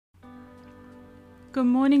Good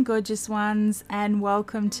morning, gorgeous ones, and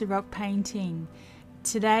welcome to rock painting.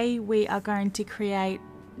 Today we are going to create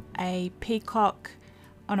a peacock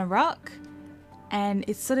on a rock, and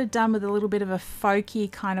it's sort of done with a little bit of a folky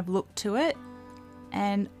kind of look to it.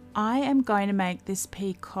 And I am going to make this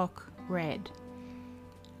peacock red.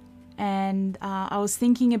 And I was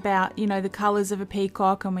thinking about, the colours of a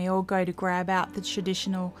peacock, and we all go to grab out the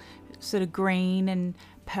traditional sort of green and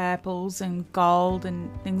purples and gold and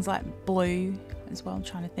things like blue as well. I'm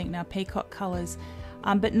trying to think now, peacock colours.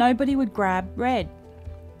 But nobody would grab red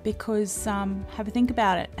because, have a think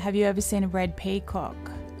about it. Have you ever seen a red peacock?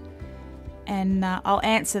 And I'll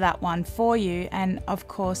answer that one for you. And of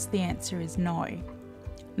course the answer is no.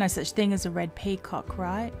 No such thing as a red peacock,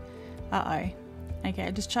 right? Uh-oh. Okay,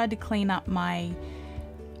 I just tried to clean up my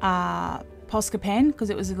Posca pen because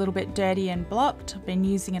it was a little bit dirty and blocked. I've been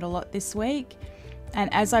using it a lot this week.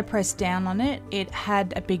 And as I pressed down on it, it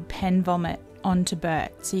had a big pen vomit onto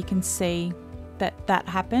Bert. So you can see that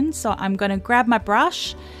happened. So I'm going to grab my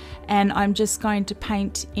brush and I'm just going to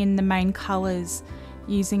paint in the main colours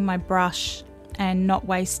using my brush and not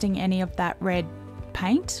wasting any of that red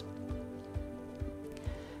paint.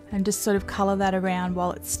 And just sort of colour that around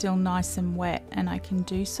while it's still nice and wet, and I can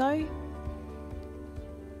do so.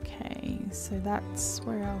 Okay, so that's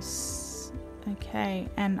where else. Okay,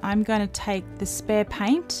 and I'm going to take the spare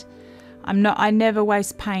paint. I never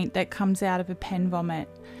waste paint that comes out of a pen vomit.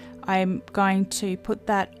 I'm going to put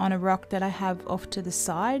that on a rock that I have off to the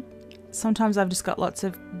side. Sometimes I've just got lots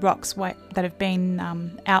of rocks that have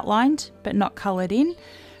been outlined but not coloured in.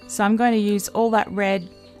 So I'm going to use all that red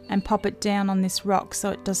and pop it down on this rock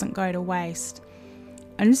so it doesn't go to waste.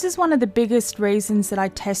 And this is one of the biggest reasons that I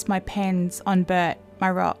test my pens on Bert,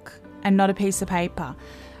 my rock, and not a piece of paper.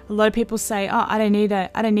 A lot of people say, oh, I don't need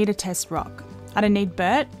a test rock. I don't need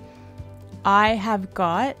Bert. I have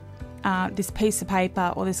got this piece of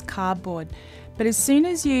paper or this cardboard. But as soon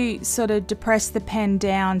as you sort of depress the pen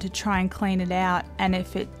down to try and clean it out, and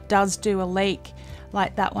if it does do a leak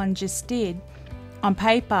like that one just did, on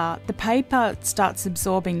paper, the paper starts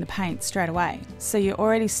absorbing the paint straight away. So you're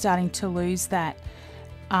already starting to lose that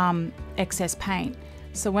excess paint.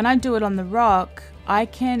 So when I do it on the rock, I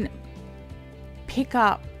can pick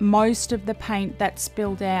up most of the paint that's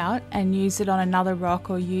spilled out and use it on another rock,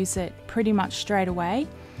 or use it pretty much straight away.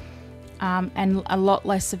 And a lot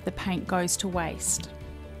less of the paint goes to waste.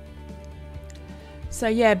 So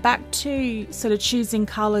yeah, back to sort of choosing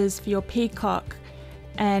colours for your peacock.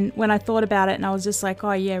 And when I thought about it, and I was just like,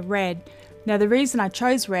 oh yeah, red. Now the reason I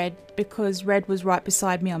chose red, because red was right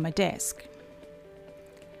beside me on my desk.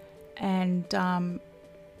 And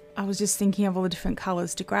I was just thinking of all the different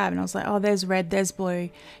colours to grab, and I was like, oh, there's red, there's blue.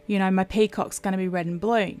 My peacock's going to be red and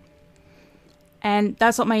blue. And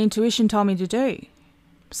that's what my intuition told me to do.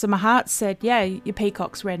 So my heart said, yeah, your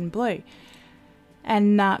peacock's red and blue.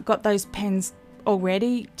 And got those pens all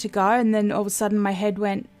ready to go, and then all of a sudden my head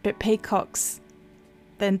went, but peacocks,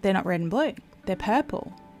 then they're not red and blue. They're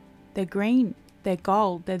purple, they're green, they're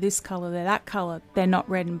gold, they're this colour, they're that colour. They're not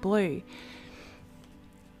red and blue.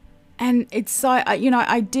 And it's so,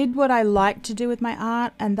 I did what I like to do with my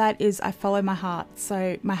art, and that is I follow my heart.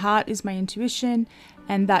 So my heart is my intuition,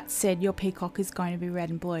 and that said your peacock is going to be red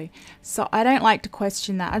and blue. So I don't like to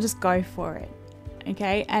question that. I just go for it.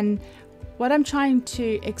 Okay. And what I'm trying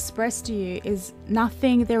to express to you is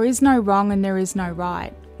nothing, there is no wrong and there is no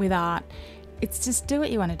right with art. It's just do what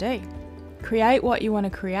you want to do. Create what you want to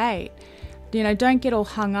create. Don't get all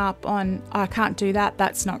hung up on, oh, I can't do that,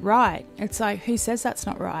 that's not right. It's like, who says that's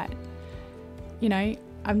not right?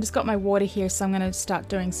 I've just got my water here, so I'm going to start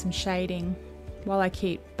doing some shading while I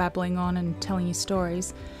keep babbling on and telling you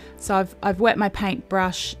stories. So I've wet my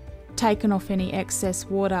paintbrush, taken off any excess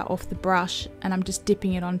water off the brush, and I'm just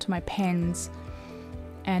dipping it onto my pens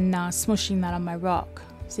and smushing that on my rock.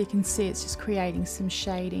 So you can see it's just creating some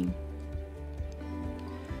shading.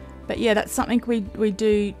 But yeah, that's something we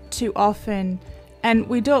do too often, and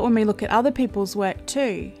we do it when we look at other people's work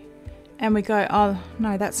too, and we go, oh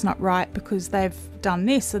no, that's not right because they've done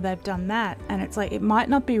this or they've done that. And it's like, it might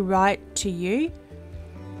not be right to you,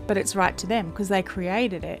 but it's right to them because they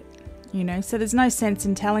created it, so there's no sense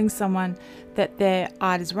in telling someone that their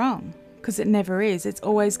art is wrong, because it never is. It's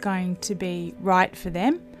always going to be right for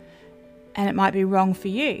them, and it might be wrong for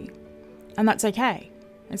you, and that's okay.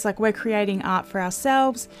 It's like we're creating art for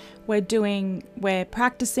ourselves. We're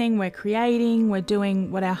practicing, we're creating, we're doing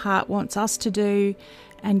what our heart wants us to do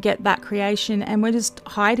and get that creation. And we're just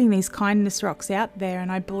hiding these kindness rocks out there. And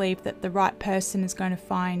I believe that the right person is going to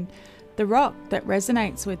find the rock that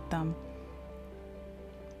resonates with them.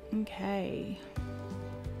 Okay.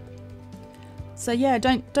 So yeah,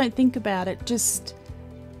 don't think about it. Just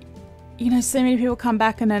you know, so many people come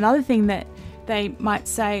back, and another thing that they might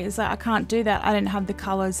say is like, I can't do that, I don't have the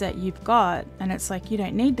colors that you've got. And it's like, you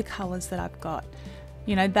don't need the colors that I've got.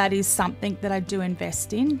 You know, that is something that I do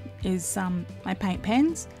invest in, is my paint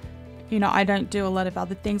pens. You know, I don't do a lot of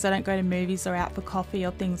other things. I don't go to movies or out for coffee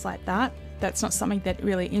or things like that. That's not something that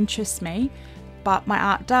really interests me, but my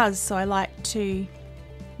art does. So I like to,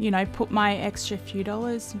 you know, put my extra few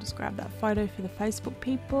dollars, and just grab that photo for the Facebook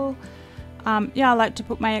people. Yeah, I like to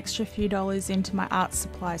put my extra few dollars into my art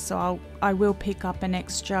supply. So I will pick up an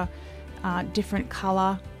extra different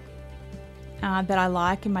color that I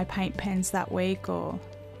like in my paint pens that week, or,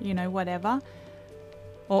 you know, whatever.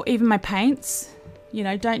 Or even my paints. You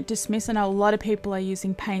know, don't dismiss. I know a lot of people are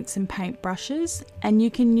using paints and paint brushes, and you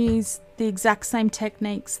can use the exact same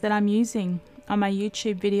techniques that I'm using on my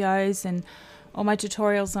YouTube videos and all my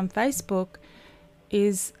tutorials on Facebook.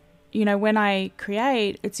 Is, you know, when I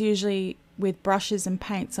create, it's usually with brushes and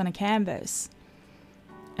paints on a canvas.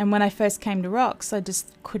 And when I first came to rocks, I just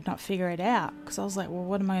could not figure it out, because I was like, well,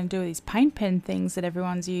 what am I going to do with these paint pen things that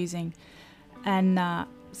everyone's using? And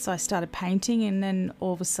so I started painting, and then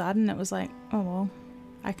all of a sudden it was like, oh, well,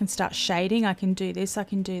 I can start shading, I can do this, I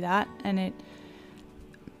can do that. And it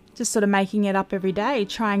just sort of making it up every day,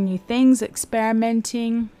 trying new things,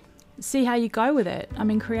 experimenting, see how you go with it. I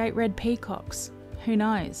mean, create red peacocks, who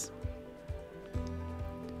knows?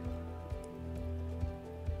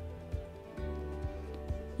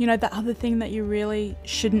 You know, the other thing that you really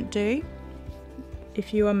shouldn't do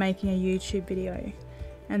if you are making a YouTube video,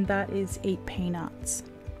 and that is eat peanuts.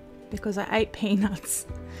 Because I ate peanuts.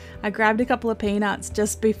 I grabbed a couple of peanuts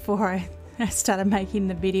just before I started making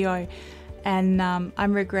the video, and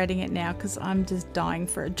I'm regretting it now, because I'm just dying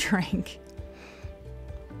for a drink.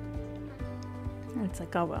 It's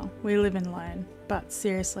like, oh well, we live and learn. But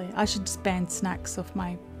seriously, I should just ban snacks off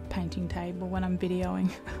my painting table when I'm videoing.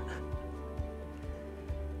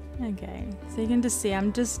 Okay, so you can just see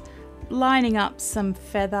I'm just lining up some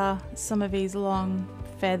of these long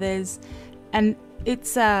feathers, and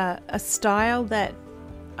it's a style that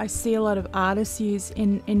I see a lot of artists use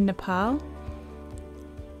in Nepal,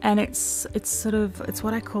 and it's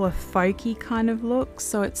what I call a folky kind of look.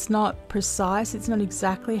 So it's not precise, it's not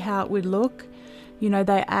exactly how it would look. You know,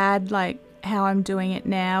 they add, like how I'm doing it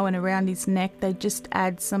now, and around his neck they just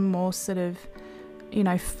add some more sort of, you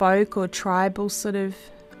know, folk or tribal sort of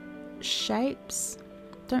shapes.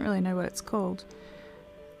 Don't really know what it's called.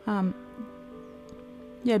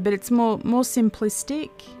 Yeah, but it's more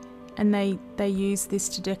simplistic, and they use this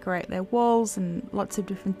to decorate their walls and lots of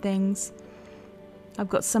different things. I've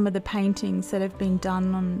got some of the paintings that have been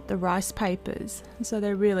done on the rice papers, so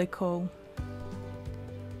they're really cool.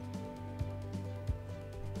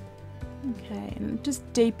 Okay, and just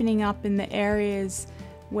deepening up in the areas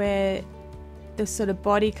where the sort of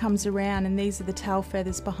body comes around, and these are the tail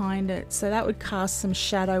feathers behind it, so that would cast some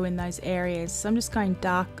shadow in those areas. So I'm just going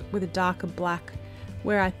dark with a darker black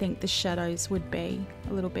where I think the shadows would be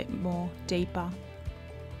a little bit more deeper.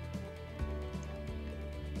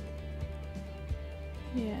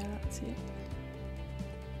 Yeah, that's it.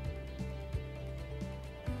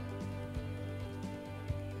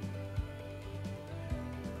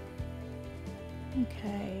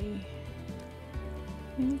 Okay,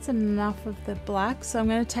 I think that's enough of the black, so I'm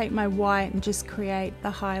going to take my white and just create the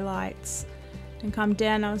highlights and come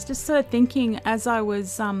down. I was just sort of thinking as I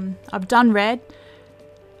was, I've done red,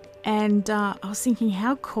 and I was thinking,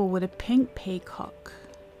 how cool would a pink peacock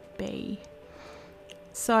be?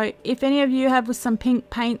 So if any of you have some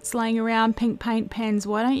pink paints laying around, pink paint pens,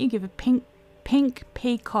 why don't you give a pink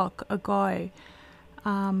peacock a go?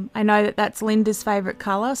 I know that that's Linda's favourite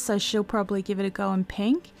colour, so she'll probably give it a go in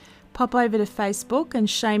pink. Pop over to Facebook and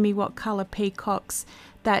show me what colour peacocks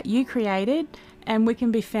that you created, and we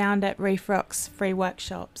can be found at Reef Rocks free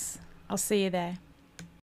workshops. I'll see you there.